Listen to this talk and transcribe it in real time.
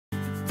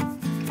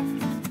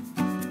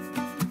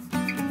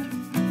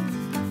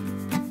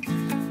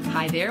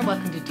Hi there,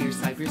 welcome to Dear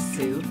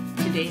Sybersue.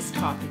 Today's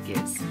topic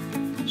is,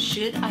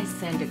 should I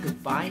send a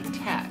goodbye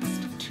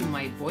text to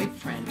my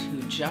boyfriend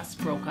who just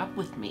broke up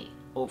with me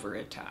over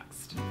a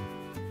text?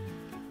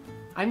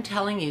 I'm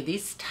telling you,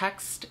 these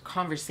text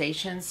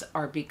conversations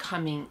are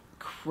becoming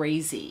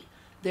crazy.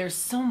 There's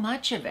so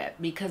much of it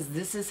because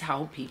this is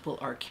how people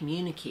are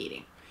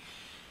communicating.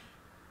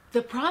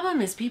 The problem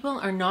is people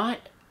are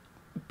not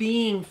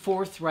being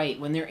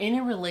forthright. When they're in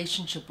a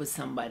relationship with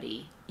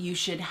somebody, you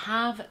should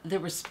have the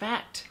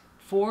respect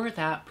for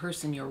that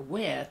person you're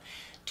with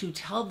to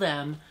tell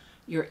them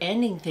you're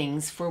ending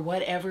things for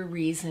whatever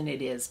reason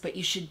it is, but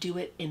you should do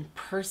it in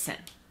person.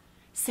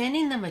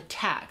 Sending them a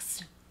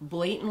text,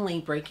 blatantly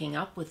breaking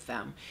up with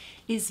them,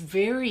 is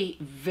very,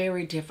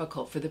 very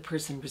difficult for the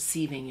person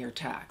receiving your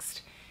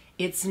text.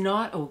 It's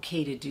not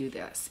okay to do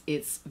this.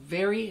 It's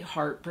very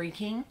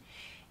heartbreaking.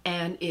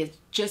 And it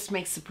just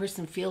makes the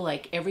person feel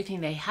like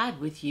everything they had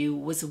with you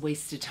was a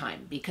waste of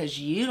time because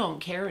you don't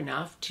care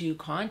enough to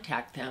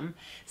contact them,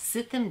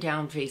 sit them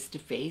down face to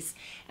face,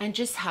 and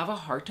just have a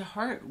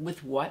heart-to-heart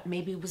with what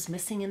maybe was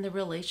missing in the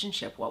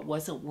relationship, what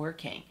wasn't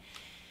working.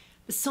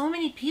 But so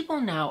many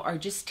people now are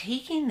just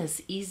taking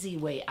this easy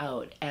way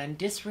out and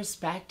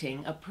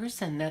disrespecting a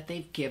person that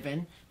they've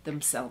given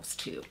themselves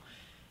to.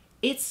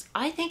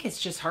 I think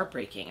it's just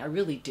heartbreaking. I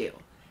really do.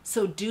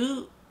 So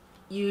do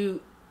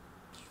you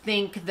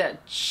think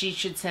that she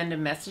should send a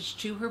message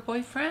to her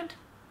boyfriend?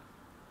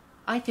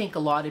 I think a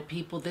lot of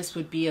people, this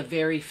would be a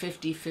very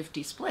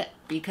 50-50 split,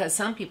 because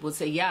some people would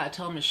say, yeah,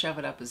 tell him to shove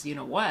it up as you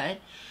know what,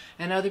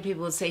 and other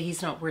people would say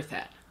he's not worth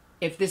it.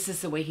 If this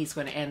is the way he's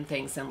going to end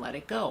things, then let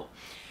it go.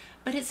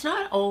 But it's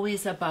not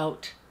always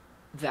about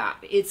that.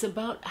 It's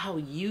about how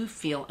you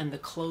feel and the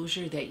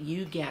closure that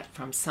you get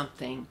from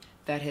something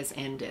that has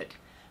ended.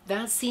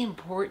 That's the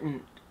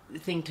important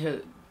thing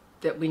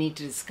that we need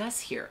to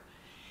discuss here.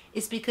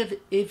 Is because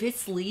if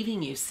it's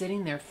leaving you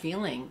sitting there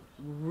feeling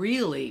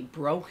really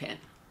broken,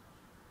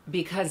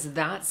 because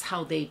that's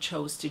how they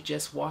chose to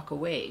just walk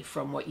away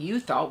from what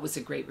you thought was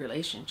a great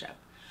relationship,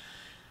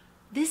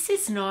 this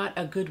is not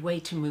a good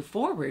way to move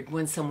forward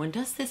when someone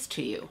does this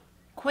to you.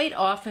 Quite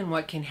often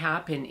what can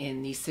happen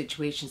in these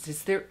situations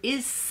is there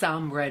is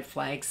some red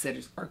flags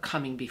that are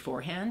coming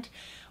beforehand,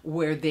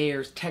 where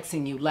they're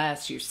texting you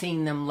less, you're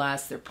seeing them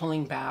less, they're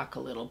pulling back a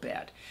little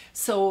bit.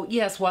 So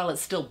yes, while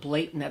it's still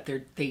blatant that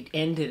they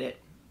ended it,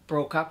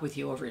 broke up with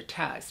you over a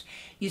text,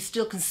 you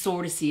still can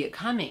sort of see it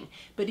coming.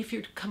 But if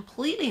you're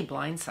completely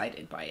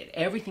blindsided by it,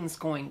 everything's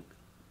going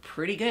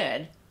pretty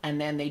good, and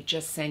then they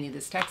just send you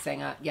this text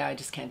saying, yeah, I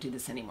just can't do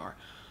this anymore.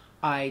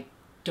 I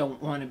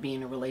don't want to be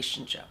in a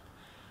relationship.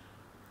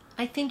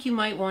 I think you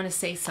might want to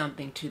say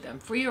something to them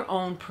for your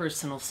own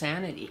personal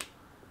sanity.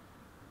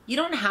 You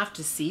don't have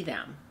to see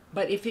them,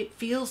 but if it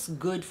feels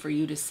good for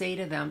you to say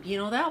to them, you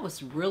know, that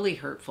was really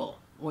hurtful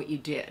what you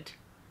did,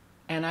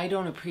 and I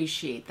don't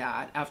appreciate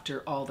that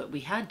after all that we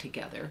had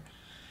together,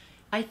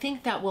 I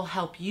think that will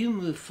help you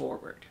move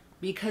forward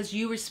because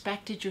you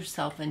respected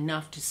yourself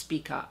enough to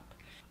speak up.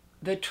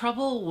 The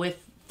trouble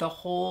with the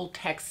whole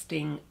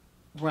texting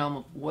realm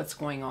of what's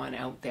going on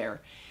out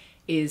there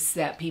is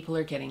that people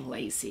are getting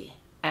lazy,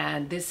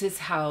 and this is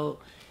how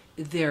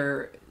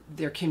they're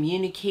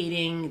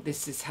communicating,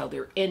 this is how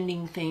they're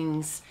ending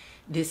things,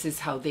 this is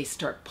how they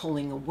start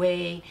pulling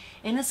away,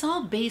 and it's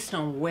all based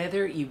on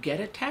whether you get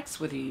a text,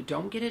 whether you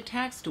don't get a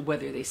text,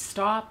 whether they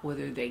stop,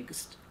 whether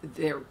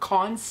they're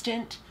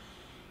constant.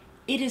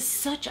 It is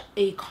such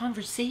a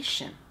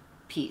conversation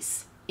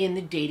piece in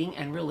the dating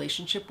and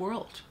relationship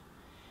world.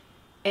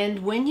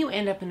 And when you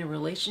end up in a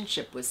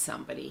relationship with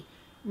somebody,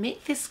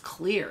 make this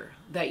clear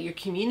that your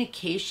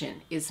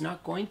communication is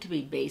not going to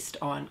be based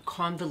on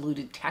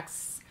convoluted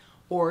texts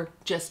or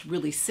just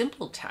really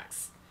simple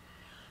texts.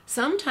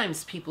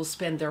 Sometimes people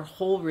spend their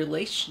whole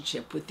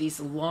relationship with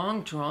these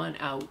long drawn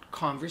out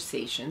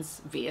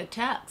conversations via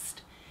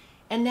text.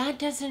 And that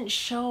doesn't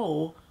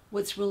show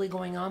what's really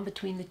going on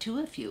between the two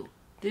of you.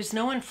 There's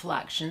no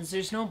inflections,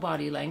 there's no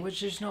body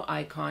language, there's no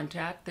eye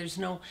contact, there's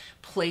no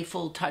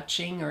playful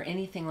touching or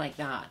anything like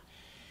that.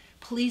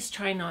 Please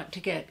try not to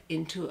get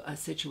into a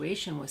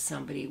situation with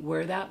somebody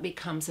where that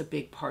becomes a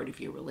big part of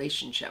your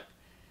relationship,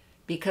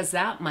 because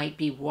that might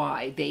be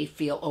why they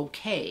feel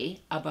okay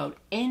about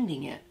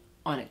ending it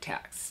on a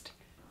text.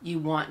 You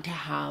want to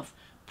have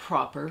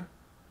proper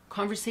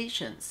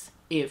conversations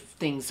if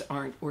things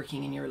aren't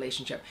working in your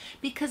relationship,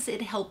 because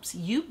it helps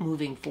you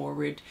moving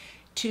forward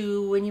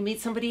to when you meet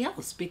somebody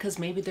else, because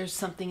maybe there's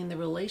something in the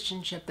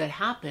relationship that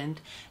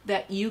happened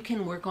that you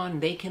can work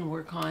on, they can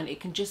work on. It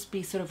can just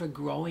be sort of a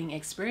growing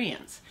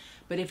experience.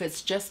 But if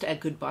it's just a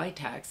goodbye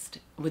text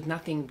with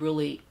nothing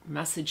really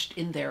messaged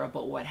in there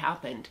about what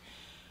happened,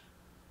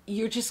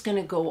 you're just going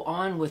to go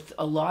on with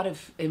a lot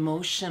of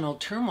emotional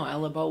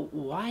turmoil about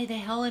why the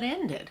hell it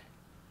ended.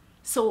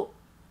 So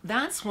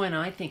that's when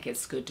I think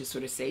it's good to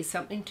sort of say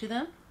something to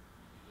them.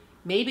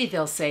 Maybe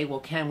they'll say, well,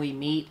 can we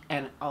meet?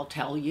 And I'll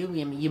tell you,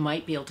 I mean, you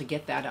might be able to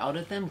get that out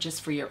of them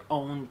just for your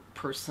own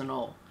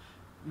personal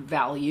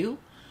value.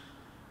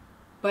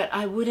 But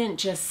I wouldn't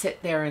just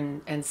sit there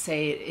and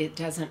say it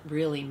doesn't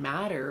really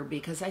matter,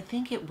 because I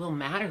think it will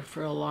matter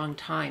for a long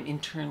time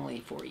internally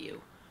for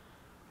you,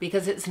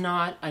 because it's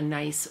not a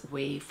nice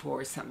way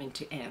for something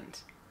to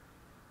end.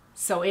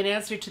 So in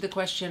answer to the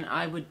question,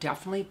 I would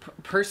definitely,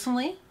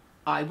 personally,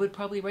 I would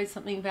probably write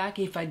something back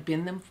if I'd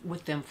been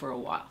with them for a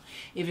while.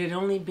 If it had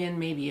only been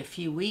maybe a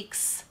few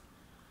weeks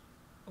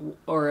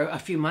or a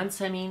few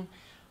months, I mean,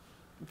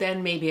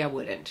 then maybe I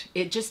wouldn't.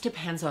 It just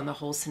depends on the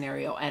whole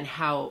scenario and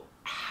how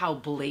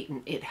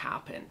blatant it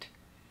happened.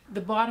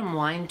 The bottom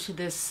line to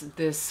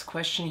this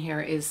question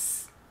here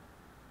is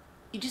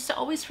you just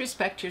always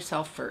respect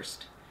yourself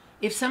first.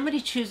 If somebody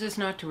chooses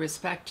not to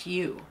respect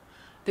you,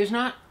 there's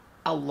not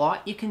a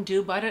lot you can do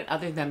about it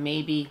other than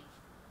maybe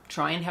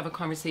try and have a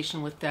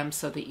conversation with them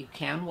so that you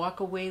can walk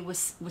away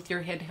with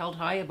your head held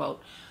high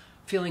about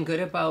feeling good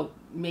about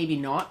maybe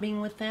not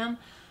being with them.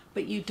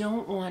 But you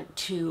don't want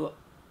to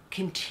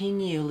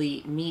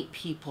continually meet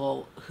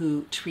people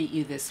who treat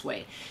you this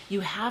way. You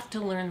have to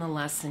learn the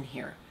lesson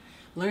here.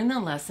 Learn the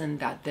lesson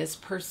that this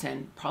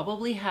person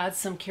probably had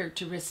some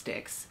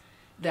characteristics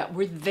that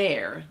were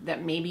there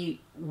that maybe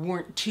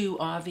weren't too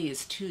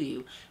obvious to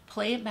you.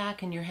 Play it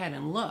back in your head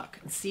and look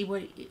and see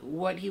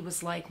what he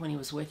was like when he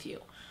was with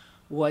you.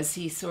 Was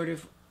he sort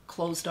of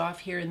closed off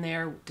here and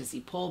there? Does he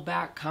pull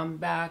back, come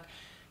back?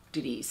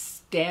 Did he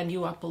stand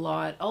you up a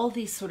lot? All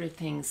these sort of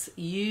things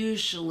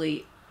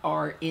usually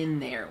are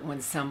in there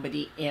when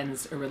somebody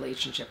ends a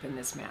relationship in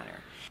this manner.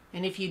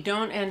 And if you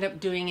don't end up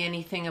doing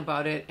anything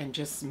about it and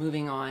just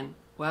moving on,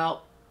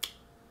 well,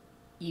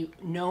 you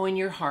know in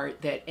your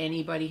heart that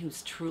anybody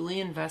who's truly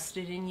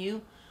invested in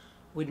you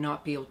would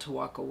not be able to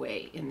walk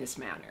away in this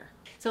manner.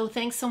 So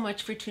thanks so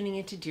much for tuning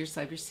into Dear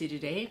Sybersue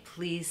today.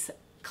 Please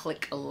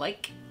click a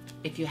like.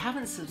 If you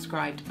haven't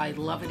subscribed, I'd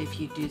love it if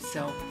you do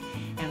so.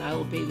 And I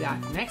will be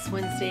back next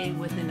Wednesday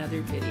with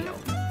another video.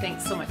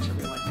 Thanks so much,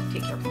 everyone.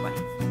 Take care.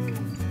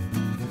 Bye-bye.